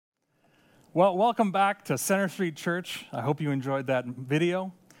Well, welcome back to Center Street Church. I hope you enjoyed that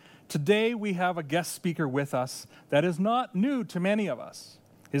video. Today we have a guest speaker with us that is not new to many of us.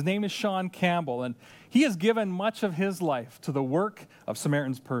 His name is Sean Campbell, and he has given much of his life to the work of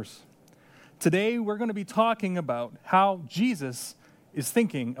Samaritan's Purse. Today we're going to be talking about how Jesus is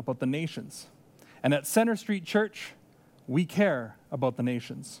thinking about the nations. And at Center Street Church, we care about the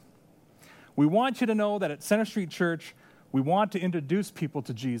nations. We want you to know that at Center Street Church, we want to introduce people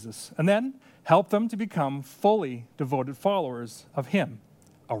to Jesus and then help them to become fully devoted followers of Him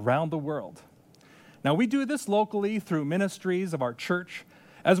around the world. Now, we do this locally through ministries of our church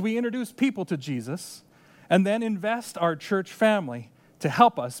as we introduce people to Jesus and then invest our church family to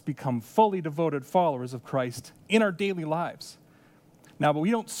help us become fully devoted followers of Christ in our daily lives. Now, but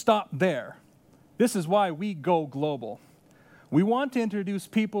we don't stop there. This is why we go global. We want to introduce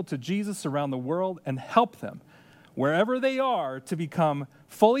people to Jesus around the world and help them wherever they are to become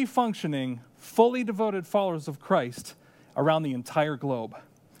fully functioning, fully devoted followers of Christ around the entire globe.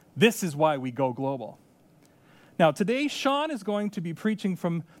 This is why we go global. Now, today, Sean is going to be preaching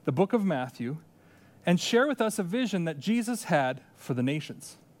from the book of Matthew and share with us a vision that Jesus had for the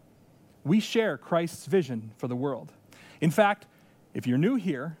nations. We share Christ's vision for the world. In fact, if you're new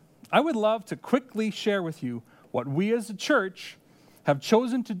here, I would love to quickly share with you what we as a church have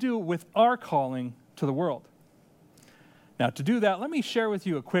chosen to do with our calling to the world. Now, to do that, let me share with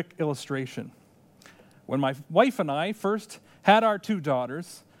you a quick illustration. When my wife and I first had our two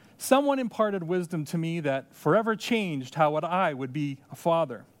daughters, someone imparted wisdom to me that forever changed how I would be a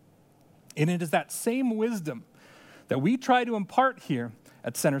father. And it is that same wisdom that we try to impart here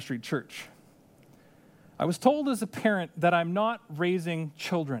at Center Street Church. I was told as a parent that I'm not raising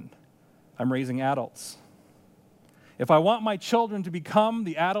children, I'm raising adults. If I want my children to become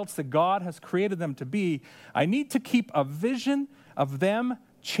the adults that God has created them to be, I need to keep a vision of them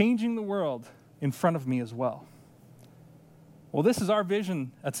changing the world in front of me as well. Well, this is our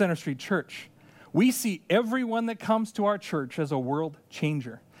vision at Center Street Church. We see everyone that comes to our church as a world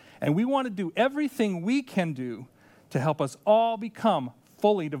changer, and we want to do everything we can do to help us all become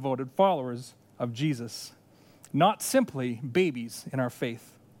fully devoted followers of Jesus, not simply babies in our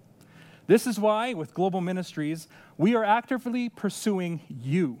faith. This is why, with Global Ministries, we are actively pursuing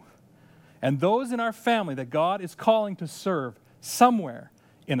you and those in our family that God is calling to serve somewhere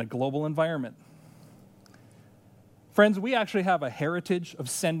in a global environment. Friends, we actually have a heritage of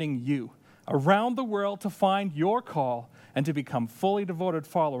sending you around the world to find your call and to become fully devoted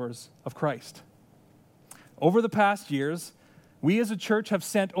followers of Christ. Over the past years, we as a church have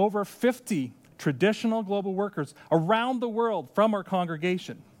sent over 50 traditional global workers around the world from our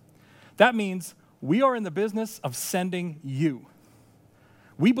congregation. That means we are in the business of sending you.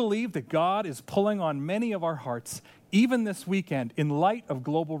 We believe that God is pulling on many of our hearts, even this weekend, in light of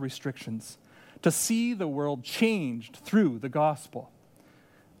global restrictions, to see the world changed through the gospel.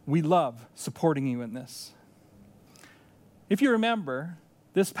 We love supporting you in this. If you remember,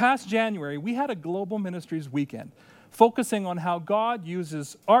 this past January, we had a Global Ministries weekend focusing on how God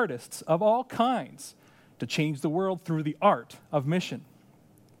uses artists of all kinds to change the world through the art of mission.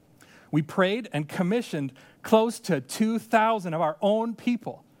 We prayed and commissioned close to 2,000 of our own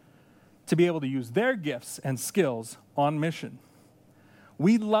people to be able to use their gifts and skills on mission.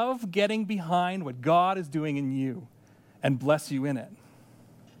 We love getting behind what God is doing in you and bless you in it.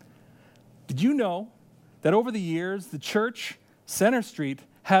 Did you know that over the years, the church, Center Street,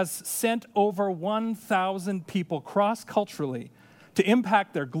 has sent over 1,000 people cross-culturally to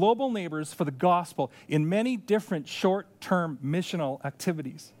impact their global neighbors for the gospel in many different short-term missional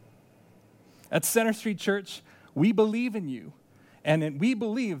activities? At Center Street Church, we believe in you, and we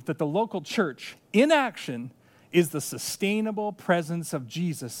believe that the local church, in action, is the sustainable presence of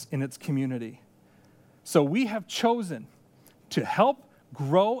Jesus in its community. So we have chosen to help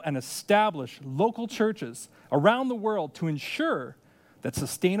grow and establish local churches around the world to ensure that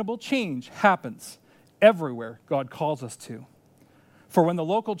sustainable change happens everywhere God calls us to. For when the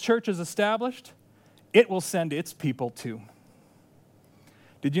local church is established, it will send its people too.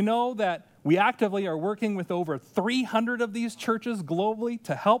 Did you know that we actively are working with over 300 of these churches globally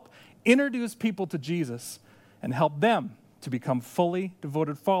to help introduce people to Jesus and help them to become fully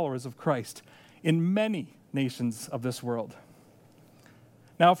devoted followers of Christ in many nations of this world?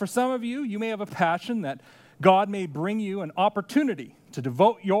 Now, for some of you, you may have a passion that God may bring you an opportunity to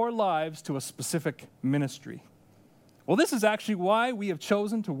devote your lives to a specific ministry. Well, this is actually why we have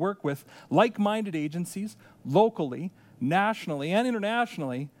chosen to work with like-minded agencies locally, nationally, and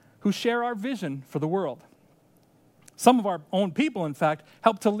internationally who share our vision for the world. Some of our own people, in fact,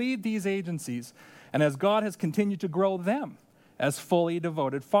 help to lead these agencies, and as God has continued to grow them as fully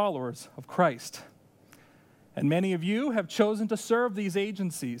devoted followers of Christ. And many of you have chosen to serve these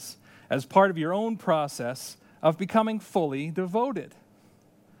agencies as part of your own process of becoming fully devoted.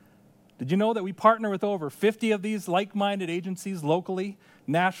 Did you know that we partner with over 50 of these like-minded agencies locally,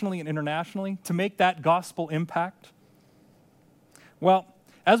 nationally, and internationally to make that gospel impact? Well,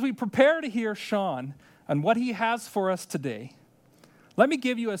 as we prepare to hear Sean and what he has for us today, let me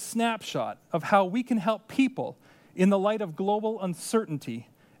give you a snapshot of how we can help people in the light of global uncertainty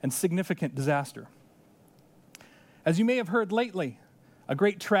and significant disaster. As you may have heard lately, a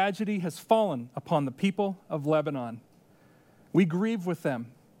great tragedy has fallen upon the people of Lebanon. We grieve with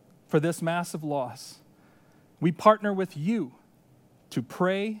them for this massive loss. We partner with you to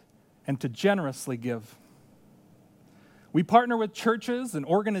pray and to generously give. We partner with churches and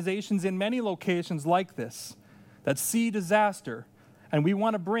organizations in many locations like this that see disaster, and we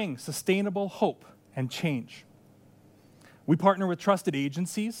want to bring sustainable hope and change. We partner with trusted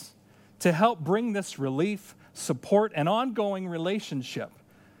agencies to help bring this relief, support, and ongoing relationship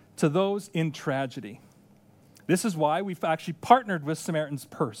to those in tragedy. This is why we've actually partnered with Samaritan's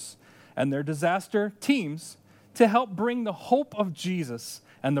Purse and their disaster teams to help bring the hope of Jesus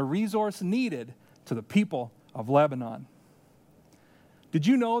and the resource needed to the people of Lebanon. Did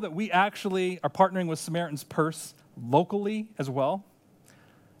you know that we actually are partnering with Samaritan's Purse locally as well?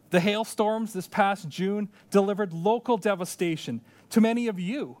 The hailstorms this past June delivered local devastation to many of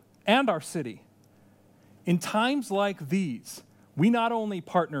you and our city. In times like these, we not only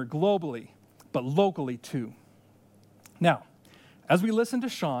partner globally, but locally too. Now, as we listen to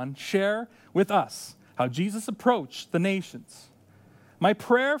Sean share with us how Jesus approached the nations, my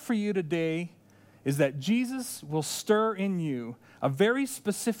prayer for you today is that Jesus will stir in you a very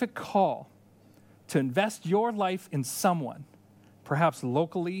specific call to invest your life in someone, perhaps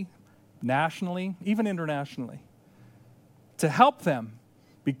locally, nationally, even internationally, to help them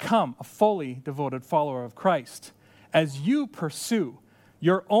become a fully devoted follower of Christ as you pursue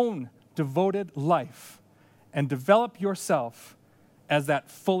your own devoted life and develop yourself as that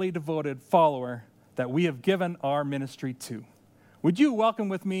fully devoted follower that we have given our ministry to. Would you welcome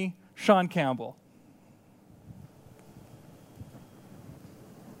with me Sean Campbell?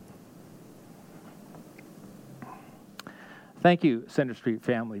 Thank you, Center Street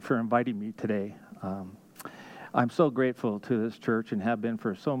family, for inviting me today. I'm so grateful to this church and have been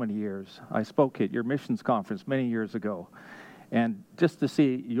for so many years. I spoke at your missions conference many years ago, and just to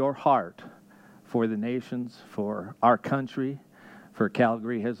see your heart for the nations, for our country, for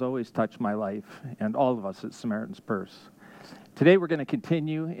Calgary has always touched my life and all of us at Samaritan's Purse. Today we're going to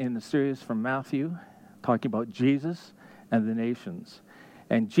continue in the series from Matthew, talking about Jesus and the nations,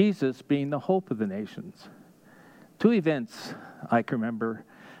 and Jesus being the hope of the nations. Two events I can remember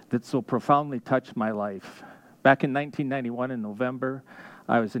that so profoundly touched my life. Back in 1991 in November,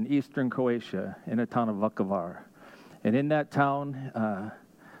 I was in eastern Croatia in a town of Vukovar. And in that town,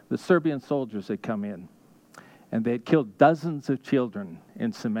 the Serbian soldiers had come in, and they had killed dozens of children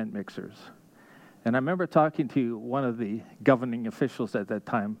in cement mixers. And I remember talking to one of the governing officials at that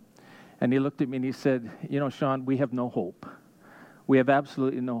time, and he looked at me and he said, "You know, Sean, we have no hope. We have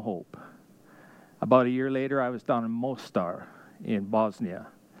absolutely no hope." About a year later, I was down in Mostar in Bosnia,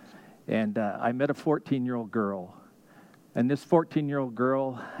 and I met a 14-year-old girl. And this 14-year-old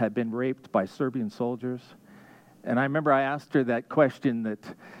girl had been raped by Serbian soldiers. And I remember I asked her that question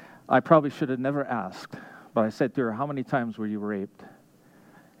that I probably should have never asked. But I said to her, "How many times were you raped?"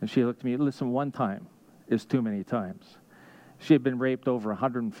 And she looked at me, "Listen, one time is too many times." She had been raped over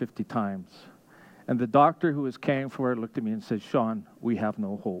 150 times. And the doctor who was caring for her looked at me and said, "Sean, we have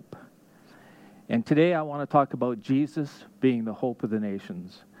no hope." And today I want to talk about Jesus being the hope of the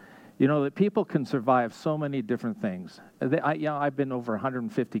nations. You know, that people can survive so many different things. I've been over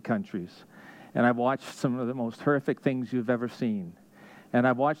 150 countries, and I've watched some of the most horrific things you've ever seen. And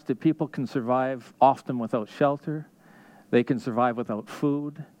I've watched that people can survive often without shelter. They can survive without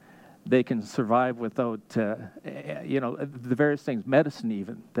food. They can survive without, the various things, medicine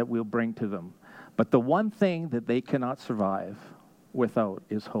even, that we'll bring to them. But the one thing that they cannot survive without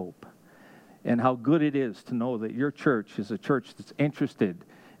is hope. And how good it is to know that your church is a church that's interested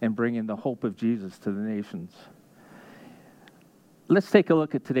in bringing the hope of Jesus to the nations. Let's take a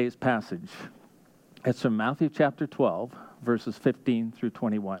look at today's passage. It's from Matthew chapter 12, verses 15 through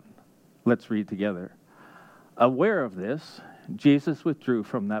 21. Let's read together. Aware of this, Jesus withdrew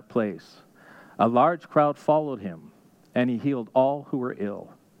from that place. A large crowd followed him, and he healed all who were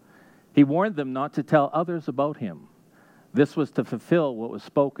ill. He warned them not to tell others about him. This was to fulfill what was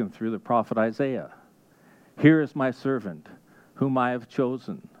spoken through the prophet Isaiah. "Here is my servant, whom I have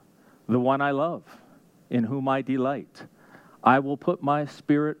chosen, the one I love, in whom I delight. I will put my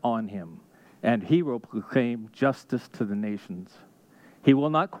Spirit on him, and he will proclaim justice to the nations. He will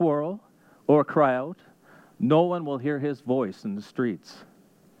not quarrel or cry out. No one will hear his voice in the streets.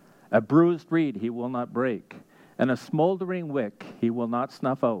 A bruised reed he will not break, and a smoldering wick he will not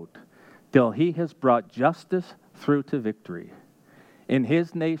snuff out, till he has brought justice through to victory. In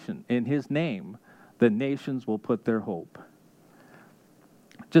his name, the nations will put their hope.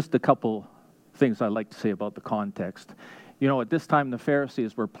 Just a couple things I'd like to say about the context. You know, at this time, the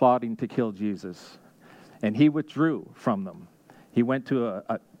Pharisees were plotting to kill Jesus, and he withdrew from them. He went to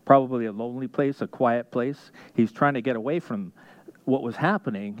probably a lonely place, a quiet place. He's trying to get away from what was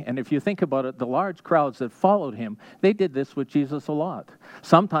happening. And if you think about it, the large crowds that followed him, they did this with Jesus a lot.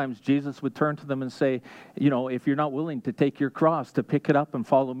 Sometimes Jesus would turn to them and say, you know, if you're not willing to take your cross, to pick it up and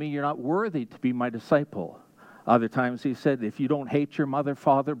follow me, you're not worthy to be my disciple. Other times he said, if you don't hate your mother,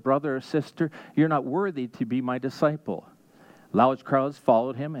 father, brother, or sister, you're not worthy to be my disciple. Large crowds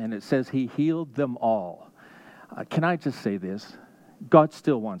followed him, and it says he healed them all. Can I just say this? God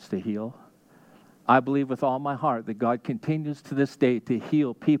still wants to heal. I believe with all my heart that God continues to this day to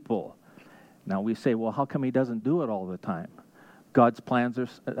heal people. Now we say, well, how come he doesn't do it all the time? God's plans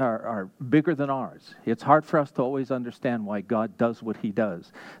are bigger than ours. It's hard for us to always understand why God does what he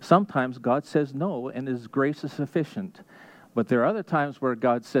does. Sometimes God says no, and his grace is sufficient. But there are other times where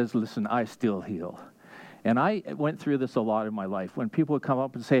God says, listen, I still heal. And I went through this a lot in my life. When people would come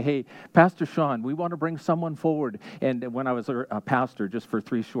up and say, hey, Pastor Sean, we want to bring someone forward. And when I was a pastor just for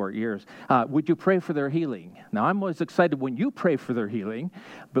 3 short years, would you pray for their healing? Now, I'm always excited when you pray for their healing,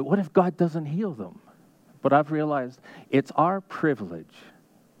 but what if God doesn't heal them? But I've realized it's our privilege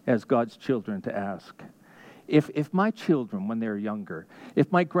as God's children to ask. If my children, when they're younger,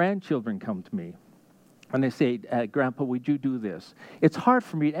 if my grandchildren come to me and they say, Grandpa, would you do this? It's hard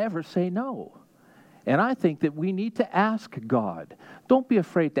for me to ever say no. And I think that we need to ask God. Don't be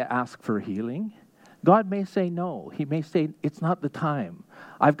afraid to ask for healing. God may say no. He may say, it's not the time.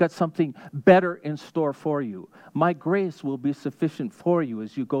 I've got something better in store for you. My grace will be sufficient for you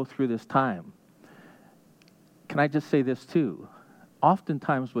as you go through this time. Can I just say this too?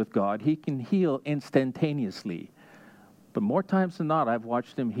 Oftentimes with God, he can heal instantaneously. But more times than not, I've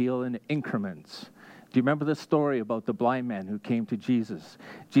watched him heal in increments. Do you remember the story about the blind man who came to Jesus?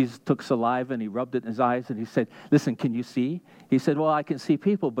 Jesus took saliva and he rubbed it in his eyes and he said, listen, can you see? He said, well, I can see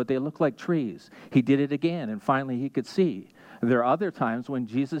people, but they look like trees. He did it again and finally he could see. There are other times when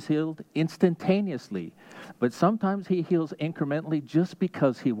Jesus healed instantaneously, but sometimes he heals incrementally just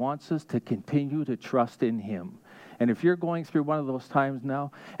because he wants us to continue to trust in him. And if you're going through one of those times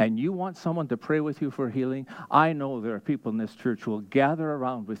now and you want someone to pray with you for healing, I know there are people in this church who will gather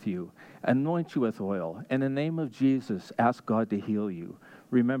around with you, anoint you with oil. In the name of Jesus, ask God to heal you.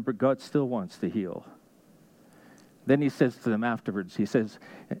 Remember, God still wants to heal. Then he says to them afterwards, he says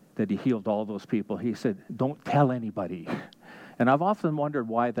that he healed all those people. He said, don't tell anybody. And I've often wondered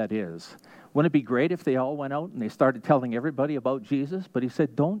why that is. Wouldn't it be great if they all went out and they started telling everybody about Jesus? But he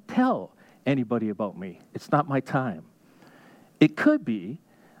said, don't tell anybody about me. It's not my time. It could be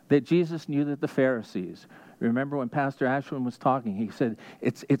that Jesus knew that the Pharisees, remember when Pastor Ashwin was talking, he said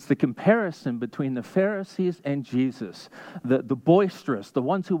it's the comparison between the Pharisees and Jesus, the boisterous, the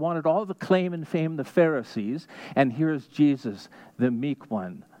ones who wanted all the claim and fame, the Pharisees, and here's Jesus, the meek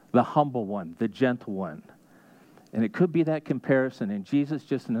one, the humble one, the gentle one. And it could be that comparison, and Jesus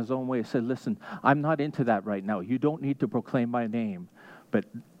just in his own way said, listen, I'm not into that right now. You don't need to proclaim my name. But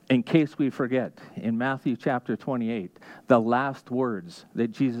in case we forget, in Matthew chapter 28, the last words that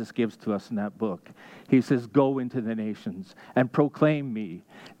Jesus gives to us in that book, he says, go into the nations and proclaim me.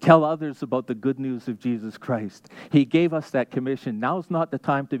 Tell others about the good news of Jesus Christ. He gave us that commission. Now's not the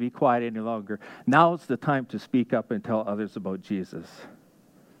time to be quiet any longer. Now's the time to speak up and tell others about Jesus.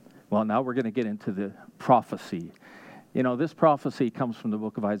 Well, now we're going to get into the prophecy. You know, this prophecy comes from the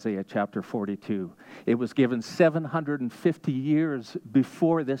book of Isaiah, chapter 42. It was given 750 years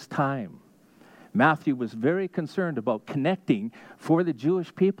before this time. Matthew was very concerned about connecting for the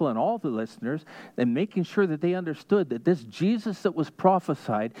Jewish people and all the listeners and making sure that they understood that this Jesus that was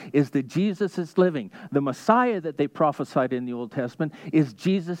prophesied is the Jesus that's living. The Messiah that they prophesied in the Old Testament is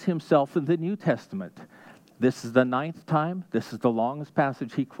Jesus himself in the New Testament. This is the 9th time. This is the longest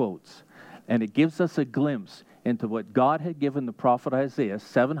passage he quotes. And it gives us a glimpse into what God had given the prophet Isaiah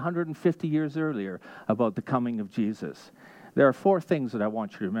 750 years earlier about the coming of Jesus. There are 4 things that I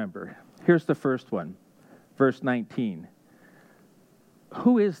want you to remember. Here's the first one, verse 19.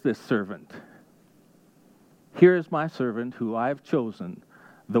 Who is this servant? Here is my servant who I have chosen,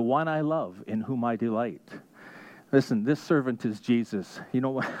 the one I love, in whom I delight. Listen, this servant is Jesus. You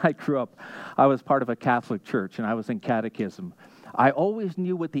know, when I grew up, I was part of a Catholic church, and I was in catechism. I always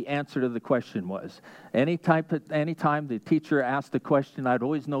knew what the answer to the question was. Anytime the teacher asked the question, I'd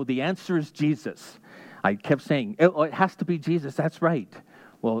always know the answer is Jesus. I kept saying, it has to be Jesus. That's right.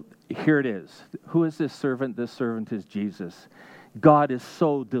 Well, here it is. Who is this servant? This servant is Jesus. God is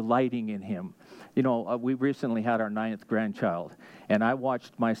so delighting in him. You know, we recently had our 9th grandchild, and I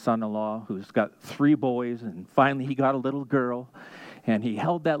watched my son-in-law, who's got 3 boys, and finally he got a little girl, and he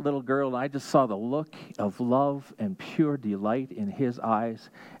held that little girl, and I just saw the look of love and pure delight in his eyes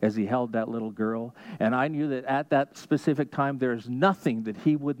as he held that little girl, and I knew that at that specific time, there's nothing that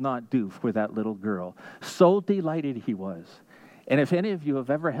he would not do for that little girl. So delighted he was. And if any of you have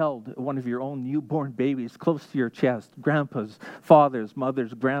ever held one of your own newborn babies close to your chest, grandpas, fathers,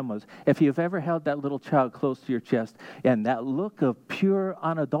 mothers, grandmas, if you've ever held that little child close to your chest, and that look of pure,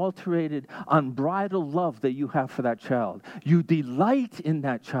 unadulterated, unbridled love that you have for that child, you delight in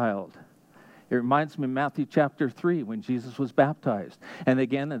that child. It reminds me of Matthew chapter 3 when Jesus was baptized. And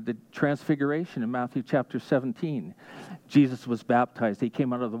again, at the transfiguration in Matthew chapter 17, Jesus was baptized. He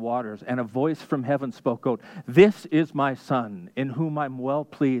came out of the waters, and a voice from heaven spoke out, "This is my Son, in whom I'm well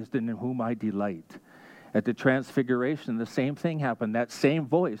pleased and in whom I delight." At the transfiguration, the same thing happened. That same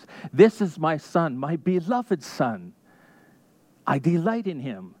voice, "This is my Son, my beloved Son. I delight in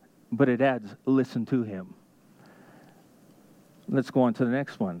him." But it adds, "Listen to him." Let's go on to the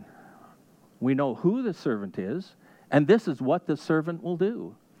next one. We know who the servant is, and this is what the servant will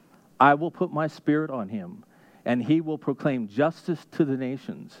do. I will put my spirit on him, and he will proclaim justice to the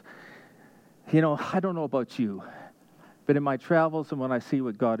nations. You know, I don't know about you, but in my travels and when I see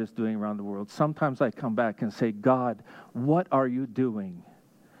what God is doing around the world, sometimes I come back and say, God, what are you doing?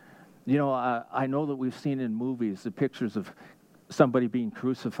 You know, I know that we've seen in movies the pictures of somebody being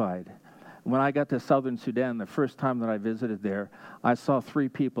crucified. When I got to southern Sudan, the first time that I visited there, I saw 3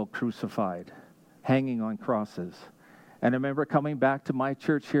 people crucified, hanging on crosses. And I remember coming back to my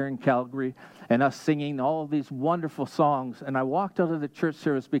church here in Calgary and us singing all of these wonderful songs. And I walked out of the church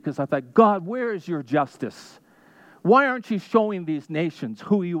service because I thought, God, where is your justice? Why aren't you showing these nations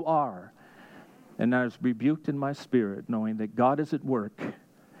who you are? And I was rebuked in my spirit, knowing that God is at work.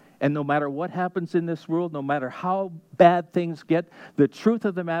 And no matter what happens in this world, no matter how bad things get, the truth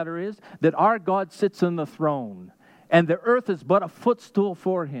of the matter is that our God sits on the throne, and the earth is but a footstool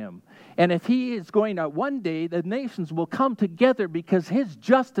for him. And if he is going to, one day the nations will come together because his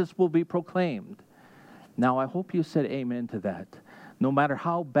justice will be proclaimed. Now, I hope you said amen to that. No matter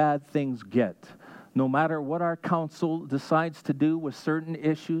how bad things get, no matter what our council decides to do with certain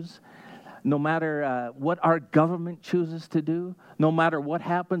issues, no matter what our government chooses to do, no matter what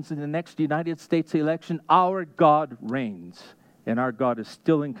happens in the next United States election, our God reigns, and our God is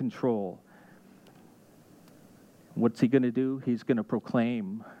still in control. What's he going to do? He's going to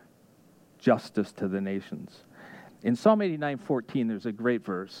proclaim justice to the nations. In Psalm 89:14, there's a great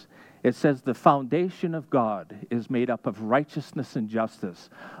verse. It says, the foundation of God is made up of righteousness and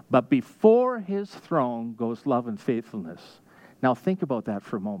justice, but before his throne goes love and faithfulness. Now think about that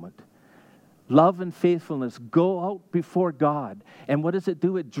for a moment. Love and faithfulness go out before God. And what does it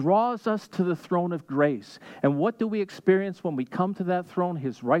do? It draws us to the throne of grace. And what do we experience when we come to that throne?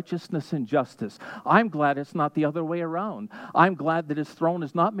 His righteousness and justice. I'm glad it's not the other way around. I'm glad that his throne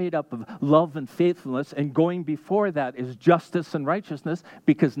is not made up of love and faithfulness, and going before that is justice and righteousness,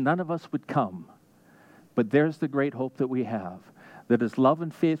 because none of us would come. But there's the great hope that we have, that his love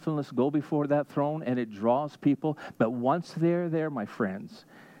and faithfulness go before that throne, and it draws people. But once they're there, my friends,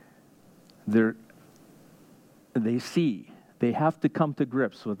 they have to come to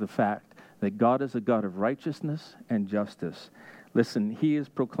grips with the fact that God is a God of righteousness and justice. Listen, he is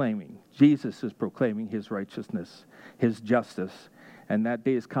proclaiming, Jesus is proclaiming his righteousness, his justice, and that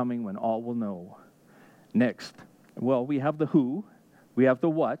day is coming when all will know. Next, well, we have the who, we have the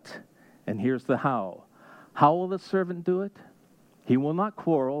what, and here's the how. How will the servant do it? He will not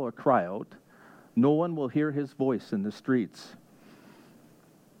quarrel or cry out. No one will hear his voice in the streets.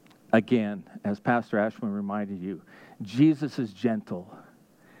 Again, as Pastor Ashwin reminded you, Jesus is gentle.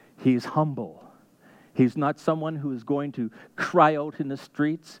 He's humble. He's not someone who is going to cry out in the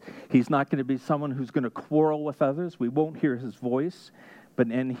streets. He's not going to be someone who's going to quarrel with others. We won't hear his voice.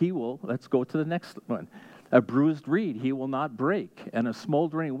 And he will, let's go to the next one. A bruised reed he will not break, and a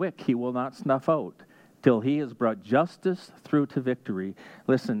smoldering wick he will not snuff out, till he has brought justice through to victory.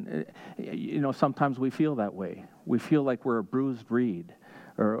 Listen, you know, sometimes we feel that way. We feel like we're a bruised reed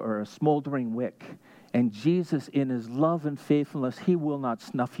or a smoldering wick. And Jesus, in his love and faithfulness, he will not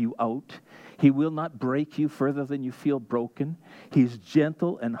snuff you out. He will not break you further than you feel broken. He's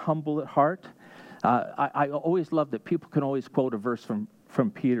gentle and humble at heart. I always love that people can always quote a verse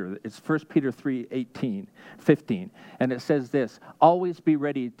from Peter. It's 1 Peter 3:15, and it says this: always be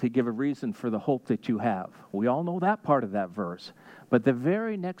ready to give a reason for the hope that you have. We all know that part of that verse, but the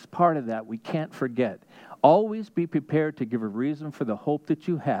very next part of that we can't forget. Always be prepared to give a reason for the hope that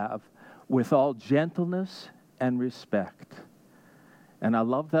you have with all gentleness and respect. And I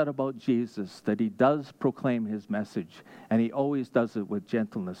love that about Jesus, that he does proclaim his message, and he always does it with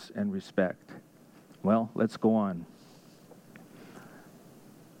gentleness and respect. Well, let's go on.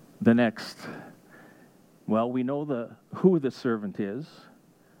 The next. Well, we know who the servant is.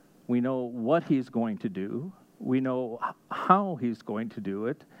 We know what he's going to do. We know how he's going to do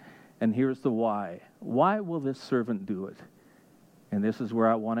it. And here's the why. Why will this servant do it? And this is where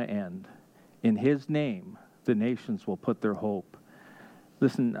I want to end. In his name, the nations will put their hope.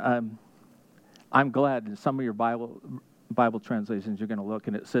 Listen, I'm glad in some of your Bible translations you're going to look,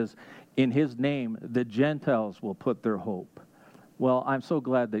 and it says, in his name, the Gentiles will put their hope. Well, I'm so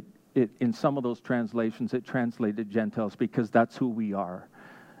glad that in some of those translations it translated Gentiles, because that's who we are.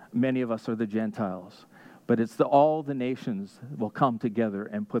 Many of us are the Gentiles. But it's all the nations will come together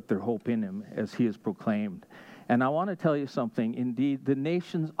and put their hope in him as he is proclaimed. And I want to tell you something. Indeed, the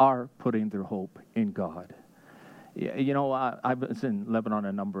nations are putting their hope in God. You know, I was in Lebanon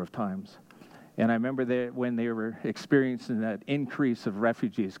a number of times. And I remember when they were experiencing that increase of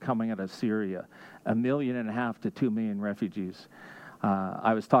refugees coming out of Syria, 1.5 million to 2 million refugees.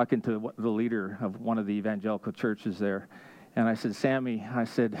 I was talking to the leader of one of the evangelical churches there. And I said, Sammy,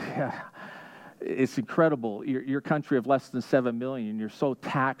 it's incredible. Your country of less than 7 million, you're so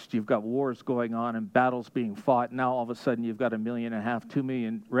taxed, you've got wars going on and battles being fought. Now all of a sudden you've got 1.5 million, 2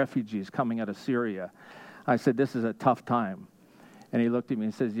 million refugees coming out of Syria. I said, this is a tough time. And he looked at me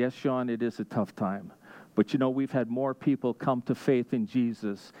and says, yes, Sean, it is a tough time. But you know, we've had more people come to faith in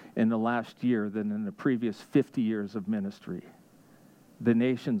Jesus in the last year than in the previous 50 years of ministry. The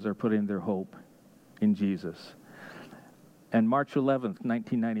nations are putting their hope in Jesus. And March 11th,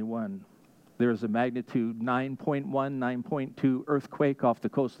 1991, there was a magnitude 9.1, 9.2 earthquake off the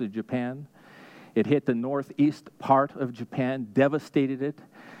coast of Japan. It hit the northeast part of Japan, devastated it.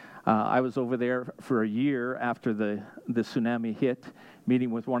 I was over there for a year after the tsunami hit, meeting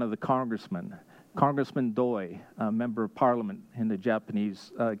with one of the congressmen, Congressman Doi, a member of parliament in the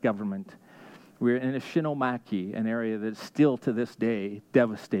Japanese government. We were in Ishinomaki, an area that's still to this day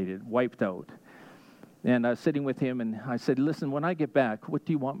devastated, wiped out. And I was sitting with him, and I said, listen, when I get back, what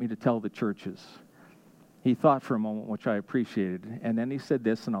do you want me to tell the churches? He thought for a moment, which I appreciated, and then he said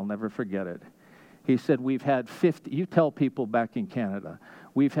this, and I'll never forget it. He said, we've had you tell people back in Canada,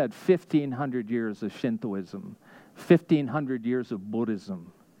 we've had 1,500 years of Shintoism, 1,500 years of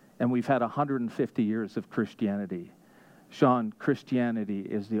Buddhism, and we've had 150 years of Christianity. Sean, Christianity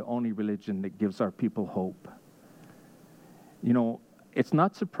is the only religion that gives our people hope. You know, it's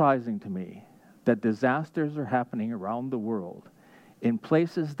not surprising to me that disasters are happening around the world in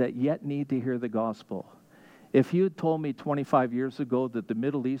places that yet need to hear the gospel. If you had told me 25 years ago that the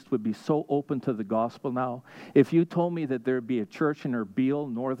Middle East would be so open to the gospel now, if you told me that there would be a church in Erbil,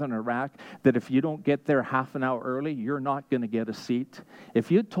 northern Iraq, that if you don't get there half an hour early, you're not going to get a seat.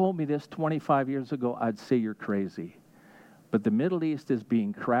 If you'd told me this 25 years ago, I'd say you're crazy. But the Middle East is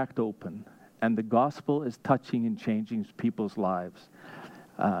being cracked open, and the gospel is touching and changing people's lives.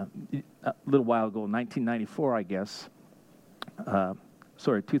 A little while ago, 1994, I guess,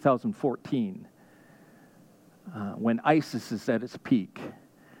 2014, when ISIS is at its peak,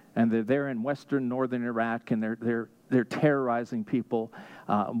 and they're there in western northern Iraq, and they're terrorizing people.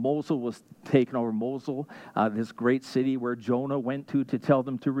 Mosul was taken over. Mosul, this great city where Jonah went to tell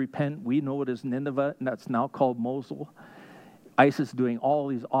them to repent. We know it as Nineveh, and that's now called Mosul. ISIS doing all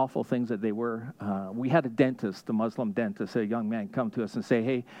these awful things that they were. We had a dentist, a Muslim dentist, a young man, come to us and say,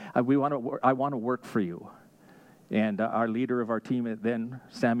 hey, I want to work for you. And our leader of our team then,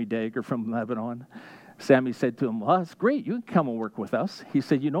 Sammy Dagger from Lebanon, Sammy said to him, well, that's great. You can come and work with us. He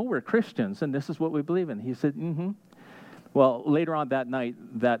said, you know, we're Christians, and this is what we believe in. He said, mm-hmm. Well, later on that night,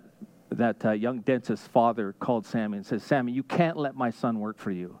 that young dentist's father called Sammy and said, Sammy, you can't let my son work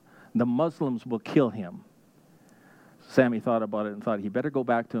for you. The Muslims will kill him. Sammy thought about it and thought he better go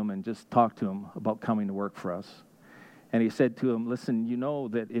back to him and just talk to him about coming to work for us. And he said to him, listen, you know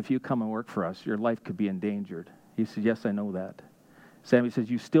that if you come and work for us, your life could be endangered. He said, yes, I know that. Sammy says,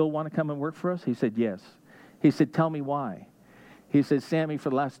 you still want to come and work for us? He said, yes. He said, tell me why. He said, Sammy,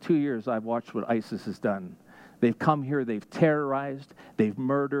 for the last 2 years, I've watched what ISIS has done. They've come here, they've terrorized, they've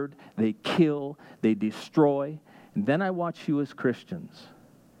murdered, they kill, they destroy. And then I watch you as Christians.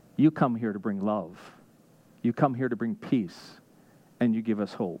 You come here to bring love. You come here to bring peace, and you give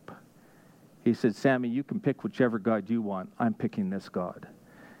us hope. He said, Sammy, you can pick whichever God you want. I'm picking this God.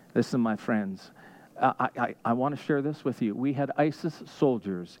 Listen, my friends, I want to share this with you. We had ISIS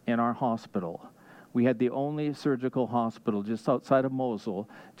soldiers in our hospital. We had the only surgical hospital just outside of Mosul,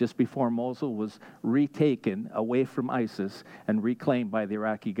 just before Mosul was retaken away from ISIS and reclaimed by the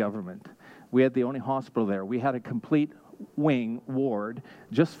Iraqi government. We had the only hospital there. We had a complete ward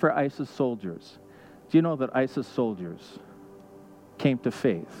just for ISIS soldiers. Do you know that ISIS soldiers came to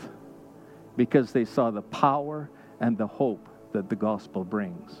faith because they saw the power and the hope that the gospel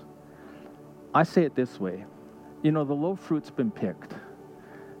brings? I say it this way. You know, the low fruit's been picked.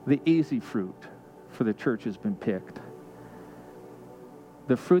 The easy fruit for the church has been picked.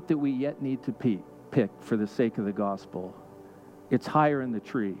 The fruit that we yet need to pick for the sake of the gospel, it's higher in the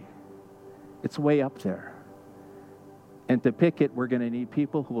tree. It's way up there. And to pick it, we're going to need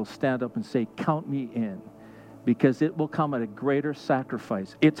people who will stand up and say, count me in, because it will come at a greater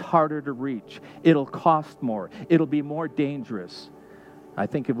sacrifice. It's harder to reach. It'll cost more. It'll be more dangerous. I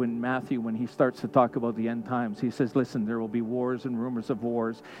think of when Matthew, when he starts to talk about the end times, he says, listen, there will be wars and rumors of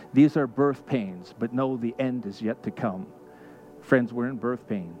wars. These are birth pains, but no, the end is yet to come. Friends, we're in birth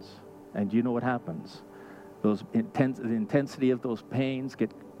pains. And do you know what happens? The intensity of those pains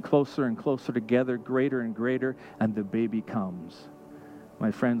get closer and closer together, greater and greater, and the baby comes.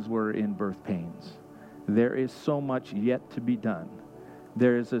 My friends, we're in birth pains. There is so much yet to be done.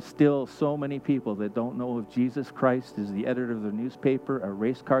 There is still so many people that don't know if Jesus Christ is the editor of the newspaper, a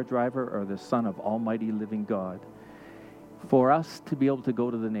race car driver, or the Son of Almighty living God. For us to be able to go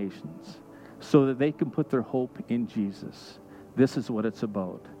to the nations so that they can put their hope in Jesus, this is what it's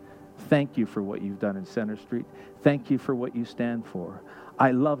about. Thank you for what you've done in Center Street. Thank you for what you stand for.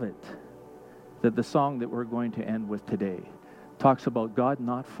 I love it that the song that we're going to end with today talks about God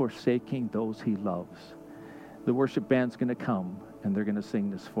not forsaking those he loves. The worship band's going to come and they're going to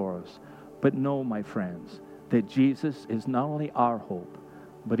sing this for us. But know, my friends, that Jesus is not only our hope,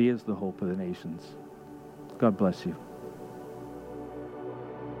 but he is the hope of the nations. God bless you.